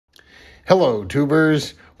Hello,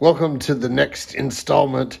 tubers. Welcome to the next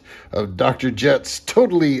installment of Dr. Jet's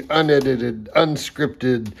totally unedited,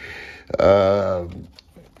 unscripted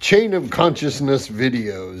chain of consciousness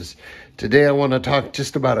videos. Today I want to talk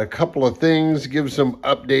just about a couple of things, give some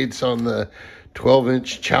updates on the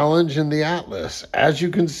 12-inch challenge and the Atlas. As you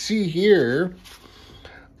can see here,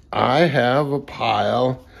 I have a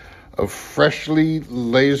pile of freshly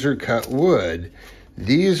laser cut wood.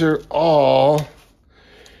 These are all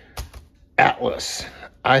Atlas.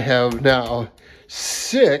 I have now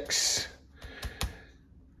 6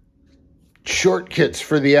 short kits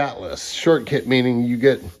for the Atlas. Short kit meaning you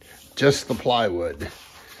get just the plywood.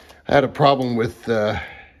 I had a problem with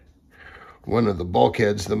one of the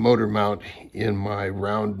bulkheads, the motor mount in my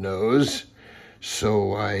round nose.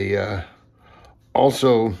 So I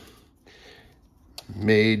also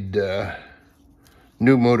made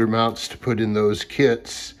new motor mounts to put in those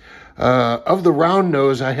kits. Of the round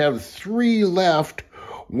nose, I have 3 left.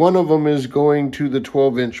 One of them is going to the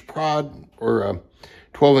 12-inch prod or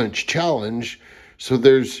 12-inch challenge. So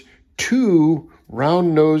there's 2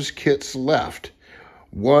 round nose kits left.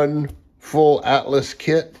 1 full Atlas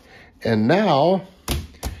kit, and now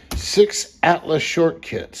 6 Atlas short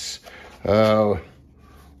kits. 4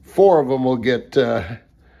 of them will get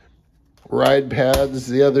ride pads.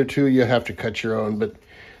 The other 2 you have to cut your own, but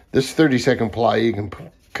this 30-second ply, you can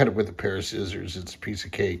cut it with a pair of scissors. It's a piece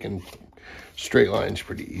of cake, and straight line's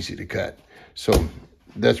pretty easy to cut. So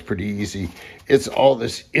that's pretty easy. It's all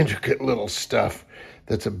this intricate little stuff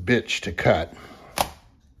that's a bitch to cut.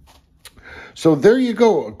 So there you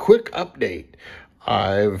go, a quick update.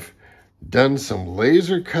 I've done some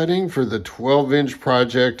laser cutting for the 12-inch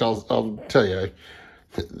project. I'll tell you,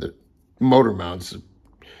 the motor mounts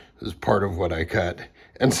is part of what I cut.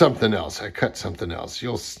 And something else. I cut something else.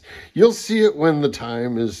 You'll see it when the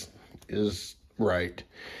time is right.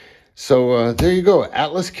 So there you go.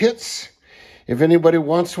 Atlas kits. If anybody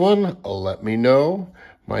wants one, let me know.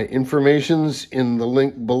 My information's in the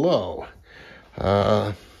link below.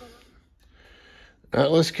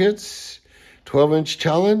 Atlas kits, 12-inch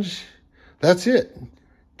challenge. That's it.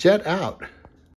 Jet out.